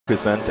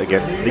5%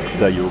 against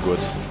Nikstar yogurt,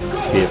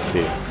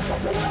 TFT.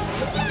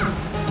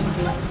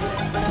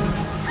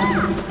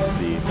 Let's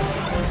see.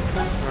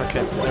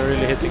 Okay, they're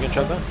really hitting each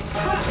other.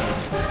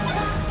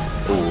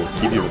 Oh,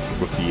 kiw1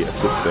 with the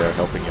assist there,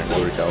 helping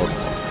Ullrich out.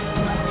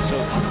 So,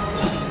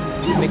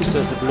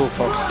 Nikstar the blue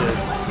fox,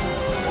 yes.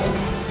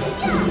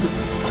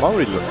 I'm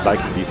already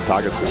liking these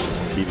target switches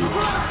from kiw1.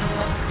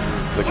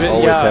 It's like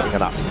always having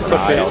an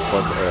eye out for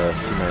a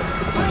teammate.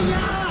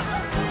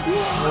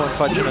 Oh,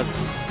 unfortunate.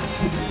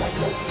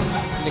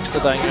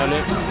 Nikstar dying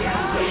early.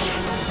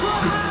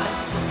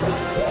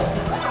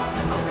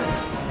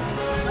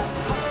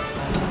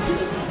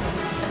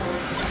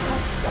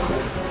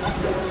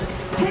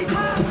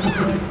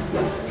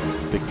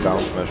 Big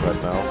down smash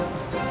right now.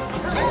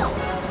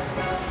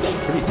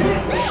 Pretty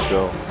good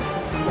still.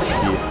 Let's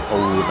see.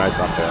 Oh, nice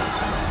up there.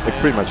 They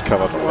pretty much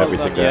covered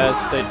everything there.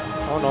 Yes, they.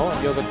 Oh no,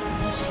 Yogurt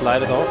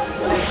slide it off.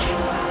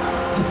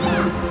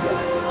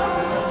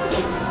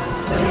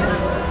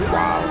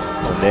 Wow.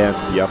 And then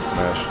the up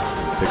smash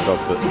takes out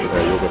the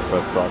Yogurt's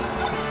first stock.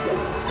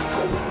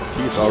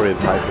 He's already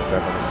at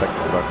 5% on the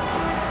second stock.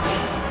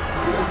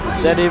 It's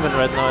dead even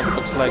right now, it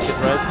looks like it,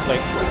 right? It's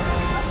like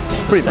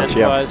pretty much,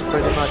 yeah.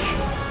 Pretty much.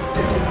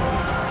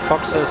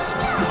 Foxes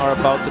are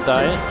about to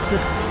die.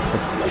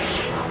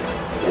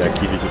 Yeah,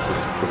 kiw1 just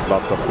with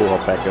lots of full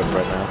backers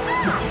right now.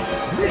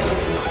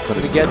 It's a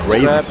gets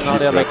crazy the grab, now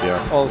they're like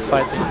yeah. all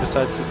fighting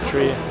besides this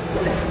tree.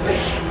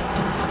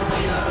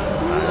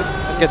 Nice.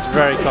 It gets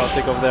very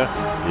chaotic over there.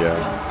 Yeah.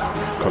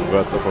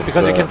 Converts off of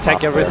because you can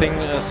tech everything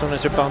as soon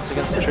as you bounce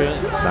against the tree.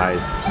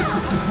 Nice.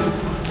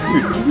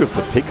 kiw1 with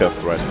the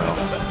pickups right now.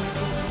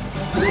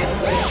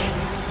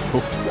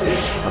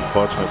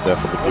 Unfortunate there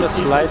for the a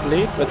slight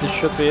lead, but this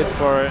should be it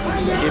for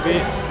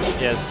kiw1.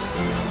 Yes.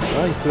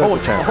 Oh, he still has a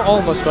chance.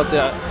 Almost got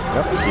the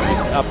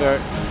up air.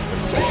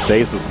 He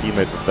saves his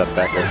teammate with that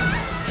backer.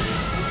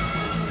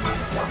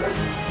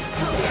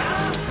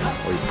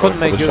 Oh, he's couldn't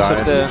make use of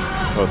the...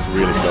 That was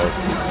really close.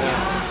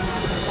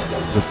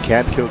 Yeah. Just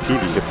can't kill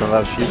kiw1. Gets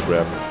another shield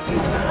grab.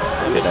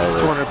 Okay,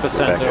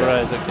 200%, you're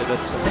right. Okay,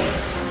 that's...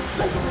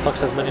 Fox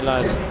has many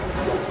lives.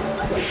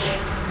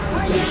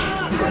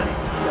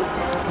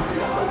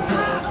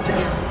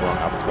 That's the wrong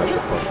up smash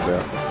that was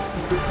there.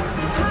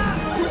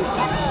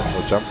 No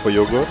jump for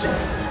Yogurt.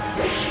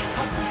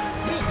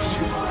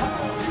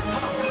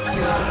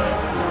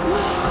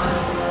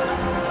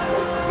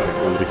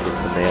 Ullrich with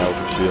the nair out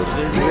of shield.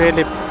 They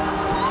really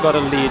got a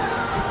lead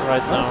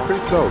right now. It's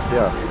pretty close,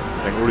 yeah.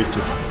 And Ullrich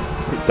just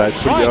died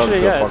pretty early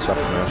to a Fox up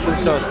smash. It's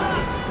pretty close.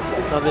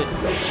 Now the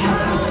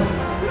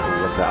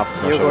up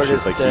smash Yogurt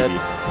is like dead.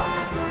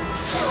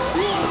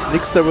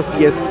 Nikstar with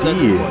the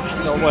SD.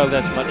 Oh, well,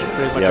 that's pretty much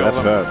over. Yeah, that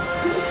hurts.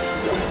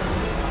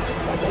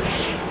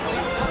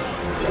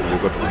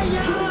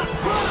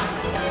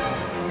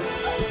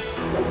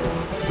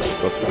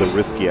 Goes for the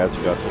risky edge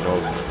guard, who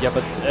knows. Yeah,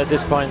 but at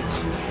this point,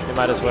 you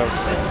might as well.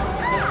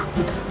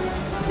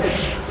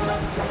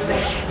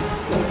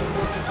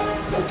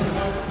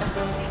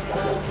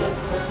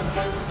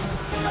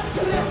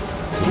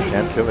 Just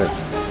can't kill it.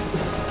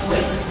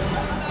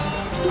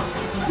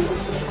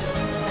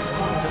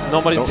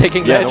 Nobody's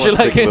taking the edge,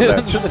 like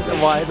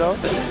why though?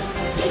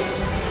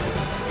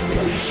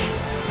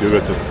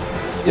 Yogurt just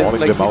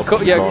modding them out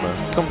in the corner.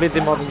 Completely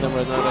modding them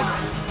right now. Like.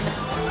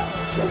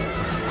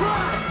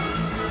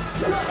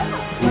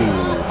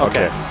 Ooh,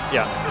 okay.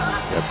 Yeah.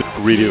 Yeah, a bit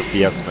greedy with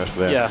the F smash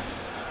there. Yeah.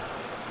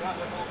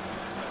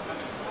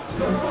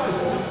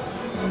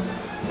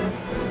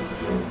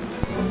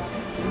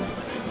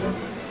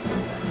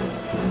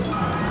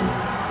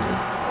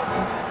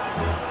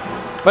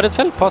 But it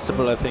felt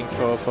possible, I think,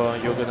 for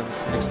Yogurt and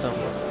Nikstar.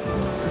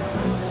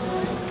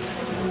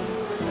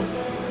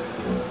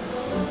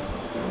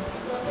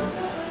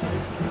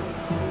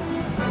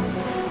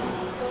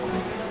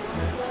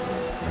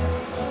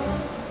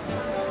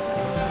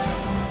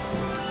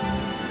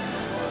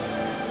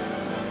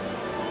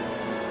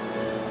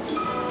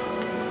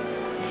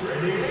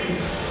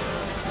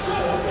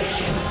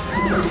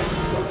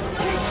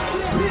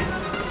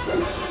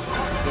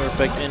 We're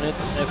back in it,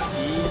 FD.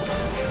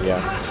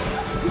 Yeah.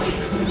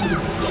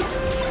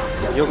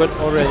 Yogurt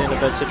already in a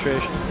bad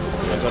situation. I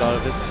got out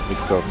of it.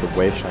 Nikstar of the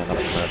wave shine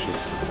up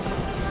smashes.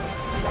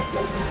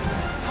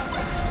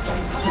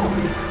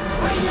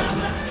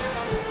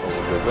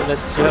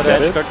 Let's see how the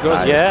edge guard goes.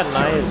 Nice. Yeah,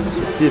 nice.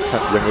 Let's see if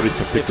Ullrich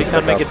can pick this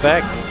back up. If he can make it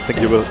back. I think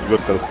you will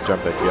got this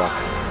jump back, yeah.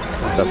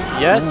 That's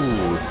yes. Ooh,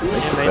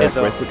 makes it back. it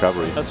Great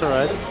recovery. That's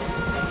alright.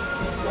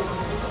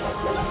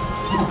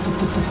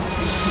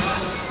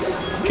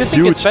 Do you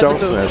think it's better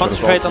to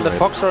concentrate on the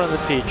Fox or on the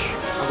Peach?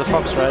 On the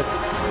Fox, right?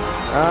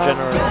 In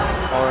general,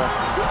 or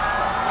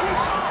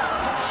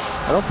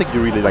I don't think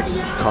you really like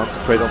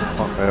concentrate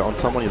on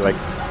someone. You like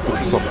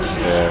looking for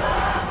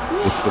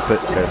the specific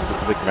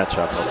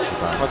matchup most of the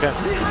time. Okay.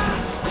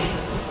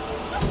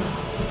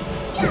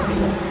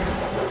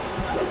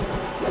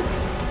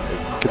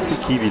 You can see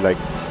kiw1 like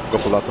go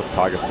for lots of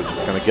targets, but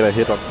he's gonna get a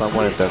hit on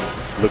someone and then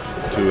look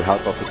to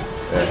help out his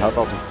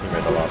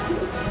teammate a lot.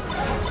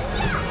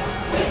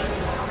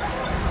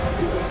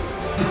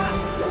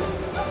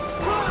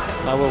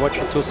 Now we're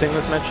watching 2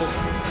 singles matches.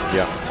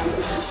 Yeah.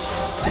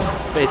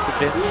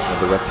 Basically.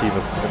 And the red team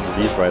is in the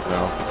lead right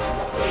now.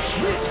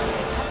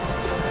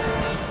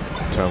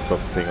 In terms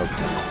of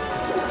singles.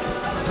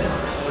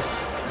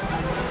 Yes.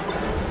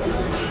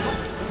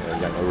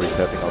 Young Ullrich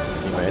helping out his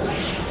teammate.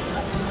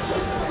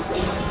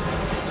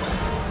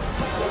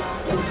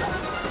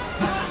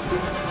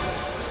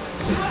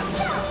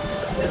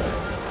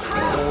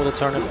 Oh, the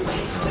turnip.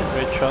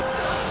 Great shot.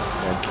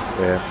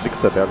 And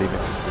Nikstar barely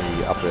missing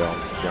the up there on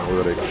young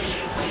Ullrich.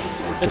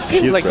 It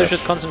feels like they should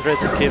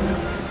concentrate on Kiv.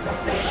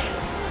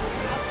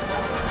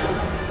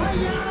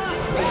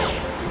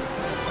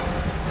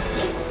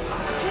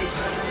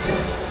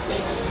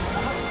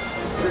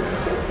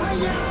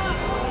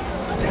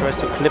 Tries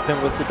to clip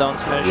him with the down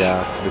smash.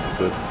 Yeah, misses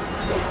it.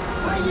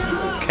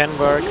 Can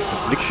work.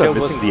 Nikstar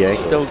missing the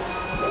angle. Still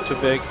too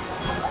big.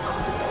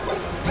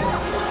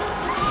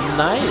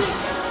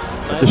 Nice.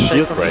 And the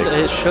shield break.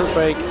 His shield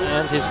break,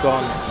 and he's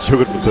gone.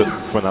 Sugar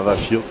for another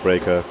shield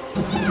breaker.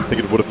 I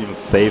think it would have even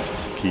saved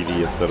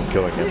kiw1 instead of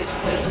killing him.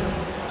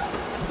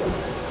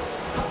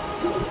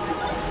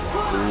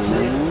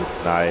 Ooh,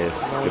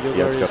 nice. Now Gets the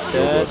Ullrich is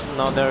dead. good.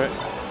 Now they're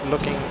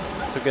looking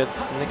to get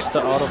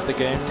Nikstar out of the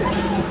game.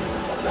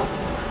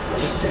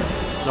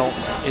 No,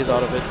 he's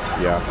out of it.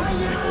 Yeah,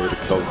 it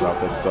closes out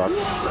that stock.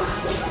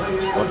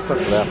 1 stock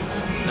left.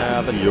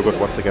 But Yogurt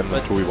once again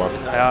 2v1.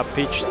 Yeah,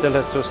 Peach still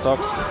has 2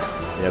 stocks.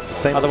 Yeah, it's the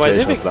same. Otherwise,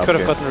 if he situation as could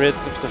last have game. gotten rid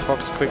of the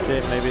Fox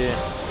quickly, maybe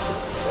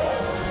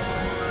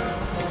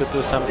he could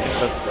do something,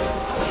 but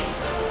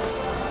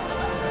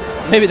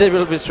maybe they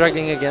will be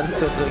struggling again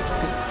to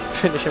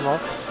finish him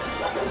off.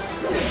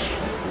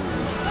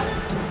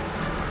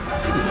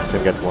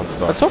 Can get 1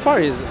 stock. But so far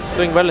he's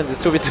doing well in this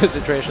 2v2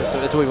 situations,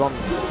 2v1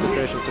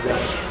 situations, to be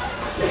honest.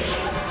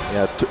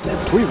 Yeah,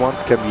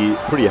 2v1s can be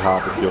pretty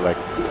hard if you're like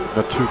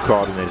not too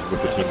coordinated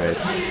with your teammate.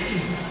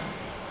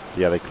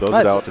 Yeah, they close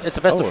it out. It's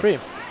a best of 3.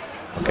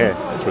 Okay,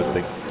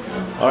 interesting.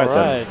 Alright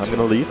then, I'm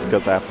gonna leave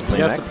because I have to play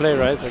next. You have to play,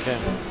 right? Okay.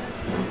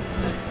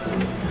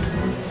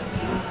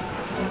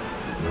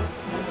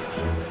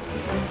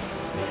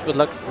 Good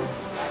luck.